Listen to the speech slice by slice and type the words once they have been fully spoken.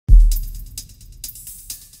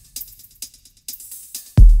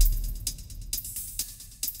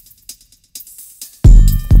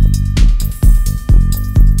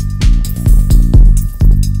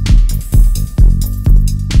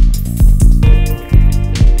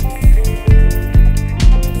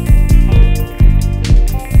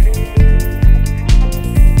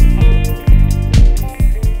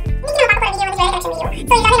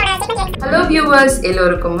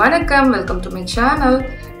எல்லோருக்கும் வணக்கம், welcome to my channel.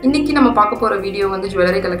 இன்னைக்கு நம்ம பார்க்க போகிற வீடியோ வந்து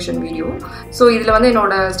ஜுவல்லரி கலெக்ஷன் வீடியோ. ஸோ இதில் வந்து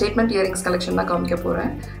என்னோட ஸ்டேட்மெண்ட் இயரிங்ஸ் கலெக்ஷன் தான் காமிக்க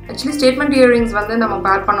போகிறேன். ஆக்சுவலி ஸ்டேட்மெண்ட் இயரிங்ஸ் வந்து நம்ம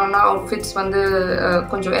பேர் பண்ணோம்னா அவுட்ஃபிட்ஸ் வந்து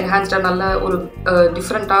கொஞ்சம் என்ஹான்ஸ்டாக நல்ல ஒரு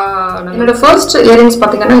டிஃப்ரெண்ட்டாக. என்னோட ஃபர்ஸ்ட் இயரிங்ஸ்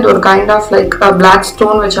பார்த்தீங்கன்னா இது ஒரு kind of like black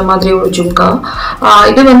stone வச்ச மாதிரி ஒரு ஜும்கா.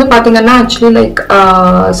 இது வந்து பார்த்தீங்கன்னா ஆக்சுவலி லைக்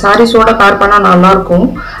சாரீஸோட பேர் பண்ணால் நல்லாயிருக்கும்.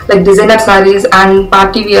 Like designer saris and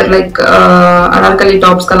party wear like Anarkali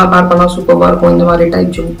டாப்ஸ்க்கெல்லாம் பேர் பண்ணால் சூப்பராக இருக்கும்.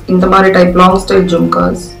 இந்த மாதிரி type long style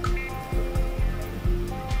jhumkas.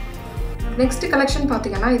 Next collection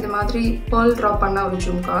பார்த்தீங்கன்னா இது மாதிரி பேர்ல் ட்ராப் பண்ண ஒரு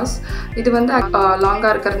ஜும்காஸ். இது வந்து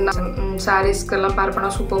லாங்காக இருக்கிற சாரீஸ்க்கெல்லாம் பேர்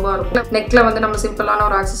பண்ணால் சூப்பராக இருக்கும். நெக்கில் வந்து நம்ம சிம்பிளான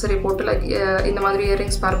ஒரு ஆக்சசரி போட்டு லைக் இந்த மாதிரி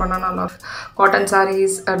இயரிங்ஸ் பேர் பண்ணால் நல்லா இருக்கும். Cotton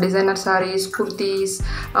saris, designer saris, kurtis,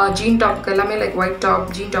 gene டாப்க்கு எல்லாமே லைக் ஒயிட் டாப்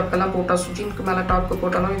ஜீன் டாப்க்கெல்லாம் போட்டால் ஜீனுக்கு மேலே டாப்க்கு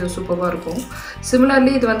போட்டாலும் இது சூப்பராக இருக்கும்.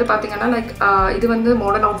 சிமிலர்லி இது வந்து பார்த்தீங்கன்னா லைக் இது வந்து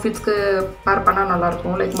மாடர்ன் அவுட்ஃபிட்ஸ்க்கு பேர் பண்ணால்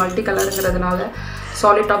நல்லாயிருக்கும். லைக் மல்டி கலருங்கிறதுனால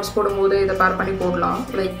சாலிட் டாப்ஸ் போடும்போது இதை பேர் பண்ணி போடலாம்.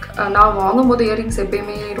 லைக் நான் வாங்கும்போது இயரிங்ஸ்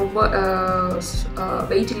எப்பயுமே ரொம்ப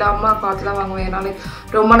வெயிட் இல்லாமல் பார்த்து தான் வாங்குவேன். ஏன்னா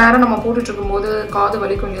ரொம்ப நேரம் நம்ம போட்டுட்ருக்கும்போது காது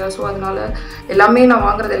வலிக்கும் இல்லையா. ஸோ அதனால எல்லாமே நான்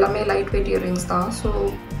வாங்குறது எல்லாமே லைட் வெயிட் இயரிங்ஸ் தான். ஸோ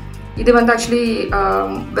இது வந்து ஆக்சுவலி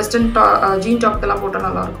வெஸ்டர்ன் ஜீன் டாப்க்கெல்லாம் போட்டால்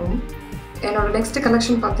நல்லாயிருக்கும். என்னோட நெக்ஸ்ட்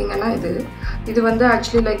கலெக்ஷன் பார்த்தீங்கன்னா இது வந்து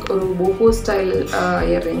ஆக்சுவலி லைக் ஒரு போகோ ஸ்டைல்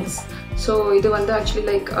இயரிங்ஸ். ஸோ இது வந்து ஆக்சுவலி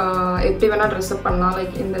லைக் எப்படி வேணால் ட்ரெஸ்அப் பண்ணலாம்.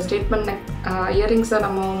 லைக் இந்த ஸ்டேட்மெண்ட் இயரிங்ஸை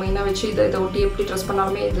நம்ம மெயினாக வச்சு இதை ஒட்டி எப்படி ட்ரெஸ்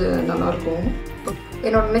பண்ணாலுமே இது நல்லாயிருக்கும்.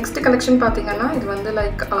 என்னோட நெக்ஸ்ட் கலெக்ஷன் பார்த்தீங்கன்னா இது வந்து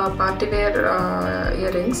like party wear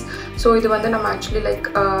earrings. So இது வந்து நம்ம actually like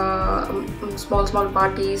small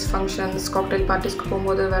parties, functions, cocktail பார்ட்டிஸ்க்கு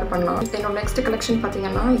போகும்போது வேர் பண்ணலாம். என்னோட நெக்ஸ்ட் கலெக்ஷன்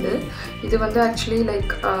பார்த்தீங்கன்னா இது வந்து actually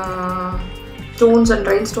like stones and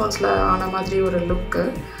Rhine ஸ்டோன்ஸில் ஆன மாதிரி ஒரு லுக்கு.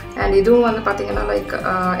 அண்ட் இதுவும் வந்து பார்த்தீங்கன்னா லைக்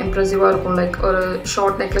இம்ப்ரெசிவாக இருக்கும். லைக் ஒரு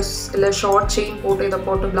ஷார்ட் நெக்லஸ் இல்லை ஷார்ட் செயின் போட்டு இதை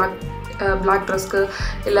போட்டு பிளாக் ட்ரெஸ்க்கு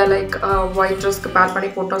இல்லை லைக் ஒயிட் ட்ரெஸ்க்கு பேர் பண்ணி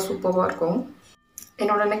போட்டால் சூப்பராக இருக்கும்.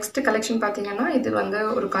 என்னோட நெக்ஸ்ட் கலெக்ஷன் பார்த்தீங்கன்னா இது வந்து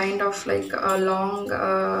ஒரு kind of like long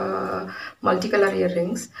multi colour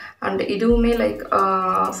earrings. And இதுவுமே like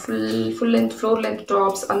full length floor length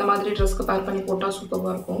tops அந்த மாதிரி ட்ரெஸ்க்கு பேர் பண்ணி போட்டால்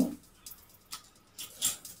சூப்பராக இருக்கும்.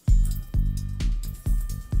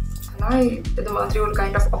 இது மாதிரி ஒரு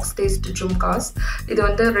கைண்ட் ஆஃப் ஆக்ஸ்டைஸ்ட் ஜும்காஸ். இது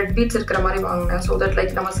வந்து ரெட் பீட்ஸ் இருக்கிற மாதிரி வாங்கினேன். ஸோ தட்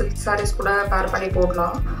லைக் நம்ம சில்க் சாரீஸ் கூட பேர் பண்ணி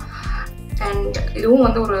போடலாம். அண்ட் இதுவும்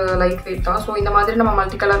வந்து ஒரு லைட் வெயிட் தான். ஸோ இந்த மாதிரி நம்ம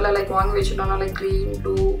மல்டி கலரில் லைக் வாங்கி வச்சுருந்தோம்னா like green,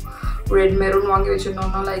 blue, red, maroon வாங்கி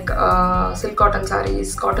வச்சுருந்தோம்னா லைக் சில்க்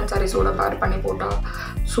காட்டன் சாரீஸோட பேர் பண்ணி போட்டால்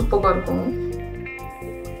சூப்பராக இருக்கும்.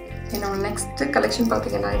 என்னோட நெக்ஸ்ட் கலெக்ஷன்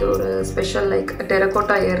பார்த்தீங்கன்னா இது ஒரு ஸ்பெஷல் லைக்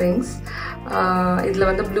டெரகோட்டா இயரிங்ஸ். இதில்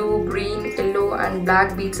வந்து blue, green, yellow and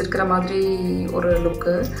black beads இருக்கிற மாதிரி ஒரு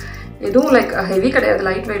லுக்கு. எதுவும் லைக் ஹெவி கிடையாது,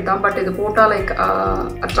 லைட் வெயிட் தான். பட் இது போட்டால் லைக்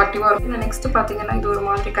அட்ராக்டிவாக இருக்கும். நெக்ஸ்ட் பார்த்தீங்கன்னா இது ஒரு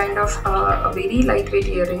மாதிரி kind of very light weight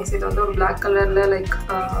earrings. இது வந்து ஒரு பிளாக் கலரில் லைக்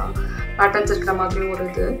பேட்டர்ன்ஸ் இருக்கிற மாதிரி ஒரு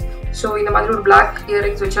இது. ஸோ இந்த மாதிரி ஒரு பிளாக்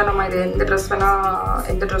இயரிங்ஸ் வச்சா நம்ம இது எந்த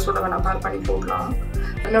ட்ரெஸ்ஸோட வேணால் பேர் பண்ணி போடலாம்.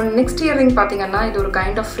 என்னோட நெக்ஸ்ட் இயரிங் பார்த்தீங்கன்னா இது ஒரு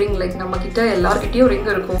கைண்ட் ஆஃப் ரிங். லைக் நம்மக்கிட்ட எல்லாருக்கிட்டையும்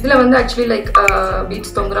ரிங் இருக்கும். இதில் வந்து ஆக்சுவலி லைக்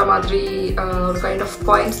பீட்ஸ் தொங்குற மாதிரி ஒரு கைண்ட் ஆஃப்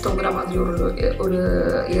காயின்ஸ் தொங்குற மாதிரி ஒரு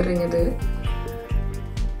இயரிங் இது.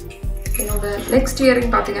 என்னோட நெக்ஸ்ட்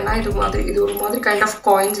இயரிங் பார்த்தீங்கன்னா இது ஒரு மாதிரி kind of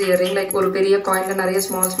coins earring. Like ஒரு பெரிய காயினில் நிறைய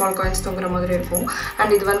ஸ்மால் காயின்ஸ் தொங்குற மாதிரி இருக்கும்.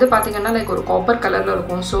 அண்ட் இது வந்து பார்த்தீங்கன்னா லைக் ஒரு காப்பர் கலரில்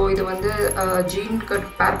இருக்கும். ஸோ இது வந்து ஜீனுக்கு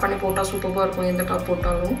பேர் பண்ணி போட்டால் சூப்பராக இருக்கும் எந்த டாப்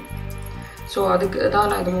போட்டாலும். ஸோ அதுக்கு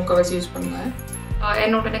தான் நான் இது முக்கால்வாசி யூஸ் பண்ணுவேன்.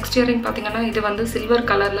 என்னோட நெக்ஸ்ட் இயரிங் பார்த்தீங்கன்னா இது வந்து சில்வர்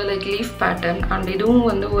கலரில் லைக் லீஃப் பேட்டர்ன். அண்ட் இதுவும்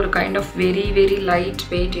வந்து ஒரு kind of very very light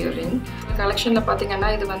weight earring. கலெக்ஷனில் பார்த்தீங்கன்னா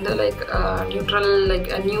இது வந்து like neutral like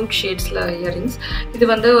nude ஷேட்ஸில் earrings. இது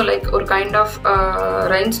வந்து லைக் ஒரு கைண்ட் ஆஃப்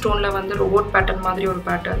ரைன் ஸ்டோனில் வந்து ரோபோட் பேட்டர்ன் மாதிரி ஒரு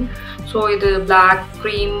பேட்டர்ன். ஸோ இது பிளாக்,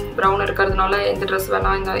 க்ரீம், ப்ரௌன் இருக்கிறதுனால எந்த ட்ரெஸ்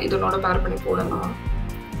வேணால் இதனோட பேர் பண்ணி போடலாம்.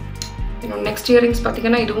 என்னோட நெக்ஸ்ட் இயரிங்ஸ்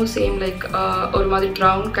பார்த்தீங்கன்னா இதுவும் சேம் லைக் ஒரு மாதிரி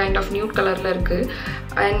ப்ரௌன் கைண்ட் ஆஃப் நியூட் கலரில் இருக்குது.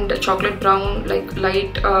 And chocolate brown like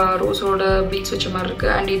light ரோஸோட beads வச்ச மாதிரி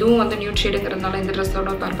இருக்குது. அண்ட் இதுவும் வந்து நியூட் ஷேடுங்கிறதுனால இந்த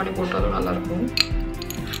ட்ரெஸ்ஸோட பேர் பண்ணி போட்டாலும் நல்லாயிருக்கும்.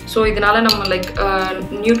 ஸோ இதனால் நம்ம லைக்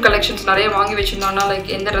நியூட் கலெக்ஷன்ஸ் நிறைய வாங்கி வச்சுருந்தோம்னா லைக்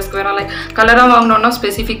எந்த ட்ரெஸ்க்கு வேணால் லைக் கலராக வாங்கினோன்னா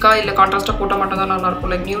ஸ்பெசிஃபிக்காக இல்லை கான்ட்ராஸ்ட்டாக போட்டால் மட்டும் தான்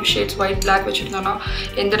நல்லாயிருக்கும். Like nude shades white, black வச்சுருந்தோன்னா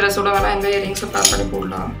எந்த ட்ரெஸ்ஸோட வேணால் எந்த இயரிங்ஸை பேர் பண்ணி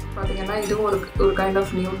போடலாம். பார்த்தீங்கன்னா இதுவும் ஒரு கைண்ட்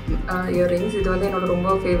ஆஃப் நியூட் இயரிங்ஸ். இது வந்து என்னோட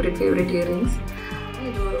ரொம்ப ஃபேவரட் இயரிங்ஸ்.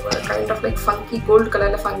 இது ஒரு kind of like funky gold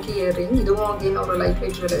கலரில் ஃபங்கி இயரிங். இதுவும் அகெயின் ஒரு லைட்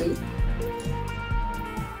வெயிட் ஜுவல்லரி.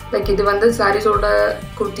 லைக் இது வந்து சாரீஸோட,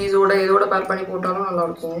 குர்த்திஸோட இதோட பேர் பண்ணி போட்டாலும்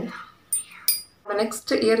நல்லாயிருக்கும்.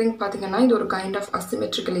 நெக்ஸ்ட் இயரிங் பார்த்தீங்கன்னா இது ஒரு கைண்ட் ஆஃப்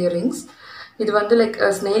அசிமெட்ரிக்கல் இயரிங்ஸ். இது வந்து லைக்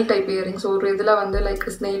ஸ்னெயில் டைப் இயரிங்ஸ். ஒரு இதில் வந்து லைக்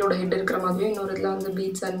ஸ்னெயிலோட ஹெட் இருக்கிற மாதிரியும், இன்னொரு இதில் வந்து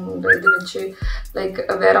பீட்ஸ் அண்ட் இது வச்சு லைக்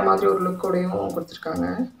வேறு மாதிரி ஒரு லுக்கோடையும் கொடுத்துருக்காங்க.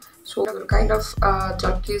 ஸோ ஒரு kind of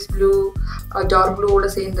Turks blue, dark ப்ளூவோட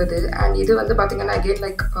சேர்ந்தது. அண்ட் இது வந்து பார்த்திங்கன்னா அகெயின்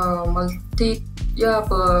லைக்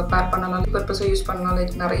இப்போ பேர் பண்ணலாம், பர்பஸாக யூஸ் பண்ணலாம்.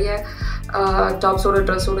 லைக் நிறைய டாப்ஸோட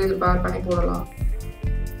ட்ரெஸ்ஸோடு இது பேர் பண்ணி போடலாம்.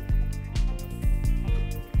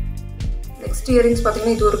 நெக்ஸ்ட் இயரிங்ஸ்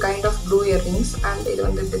பார்த்தீங்கன்னா இது ஒரு kind of blue earrings. And இது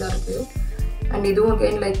வந்து இப்படி தான் இருக்குது. அண்ட் இதுவும்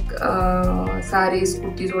அகெயின் லைக் சாரீஸ்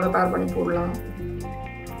குர்த்திஸோட பேர் பண்ணி போடலாம்.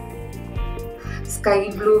 Sky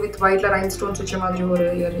blue with ஒயிட்ல Rhine stones வச்ச மாதிரி ஒரு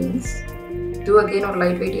இயரிங்ஸ். இது அகெயின் ஒரு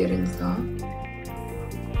லைட் வெயிட் இயரிங்ஸ் தான்.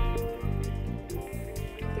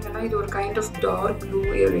 பார்த்தீங்கன்னா இது ஒரு kind of dark blue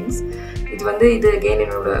earrings. இது வந்து இது அகெயின்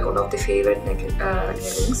என்னோட one of the favourite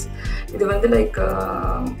earrings. இது வந்து லைக்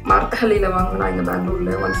மார்த்தஹள்ளியில் வாங்கினா இங்கே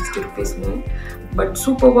பெங்களூரில் 150 rupeesனு. பட்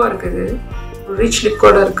சூப்பராக இருக்குது, ரிச்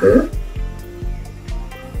லிக்கோட இருக்குது.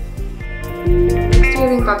 நெக்ஸ்ட்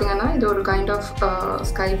இயரிங் பார்த்தீங்கன்னா இது ஒரு kind of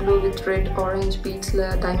sky blue with red orange பீட்ஸில்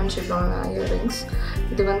diamond ஷேப்பான earrings.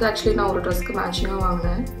 இது வந்து ஆக்சுவலி நான் ஒரு ட்ரெஸ்க்கு மேட்சிங்காக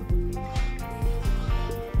வாங்கினேன்.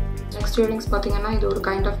 நெக்ஸ்ட் இயரிங்ஸ் பார்த்தீங்கன்னா இது ஒரு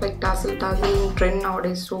kind of like dazzle trend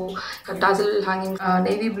nowadays. So dazzle hanging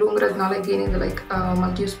navy ப்ளூங்கிறதுனால again இது லைக்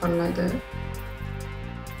மல்டி யூஸ் பண்ணலாம். இது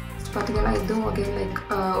பார்த்தீங்கன்னா இதுவும் அகெயின் லைக்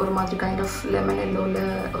ஒரு மாதிரி கைண்ட் ஆஃப் லெமன் எல்லோவில்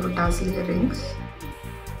ஒரு டாசல் இயரிங்ஸ்.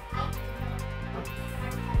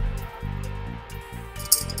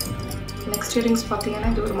 நெக்ஸ்ட் இயரிங்ஸ் பார்த்தீங்கன்னா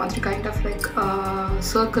இது ஒரு மாதிரி கைண்ட் ஆஃப் லைக்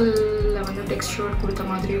சர்க்கிளில் வந்து டெக்ஸ்டர் கொடுத்த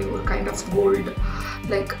மாதிரி ஒரு kind of gold,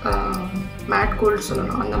 like mat gold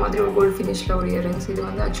சொல்லணும், அந்த மாதிரி ஒரு கோல்டு ஃபினிஷில் ஒரு இயரிங்ஸ். இது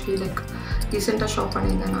வந்து ஆக்சுவலி லைக் ரீசெண்டாக ஷாப்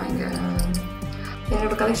பண்ணியிருந்தேன் நான் இங்கே.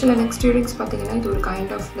 என்னோடய கலெக்ஷனில் நெக்ஸ்ட் இயரிங்ஸ் பார்த்தீங்கன்னா இது ஒரு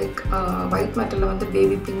கைண்ட் ஆஃப் லைக் ஒயிட் மெட்டலில் வந்து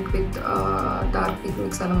baby pink with dark pink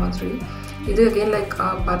mix ஆன மாதிரி. இது again like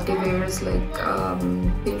party verse, like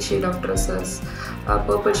pink shade of dresses,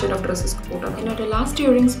 purple shade of ட்ரெஸ்ஸஸ்க்கு போட்டோம். என்னோட லாஸ்ட்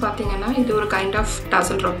இயரிங்ஸ் பார்த்தீங்கன்னா இது ஒரு kind of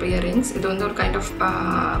dazzle drop earrings. இது வந்து ஒரு கைண்ட் ஆஃப்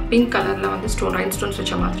பிங்க் கலரில் வந்து ரைன் ஸ்டோன்ஸ்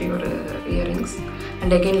வச்ச மாதிரி ஒரு earrings.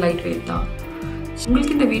 And again light weight தான்.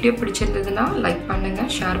 உங்களுக்கு இந்த வீடியோ பிடிச்சிருந்ததுன்னா லைக் பண்ணுங்கள்,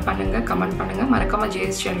 ஷேர் பண்ணுங்கள், கமெண்ட் பண்ணுங்கள். மறக்காமல்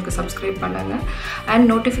JaYes சேனலுக்கு சப்ஸ்கிரைப் பண்ணுங்கள். அண்ட்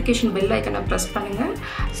நோட்டிஃபிகேஷன் பெல் ஐக்கனை ப்ரெஸ் பண்ணுங்கள்.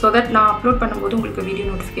 ஸோ தட் நான் அப்லோட் பண்ணும்போது உங்களுக்கு வீடியோ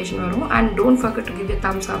நோட்டிஃபிகேஷன் வரும். And don't forget to give a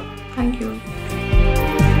Thums up. Thank you.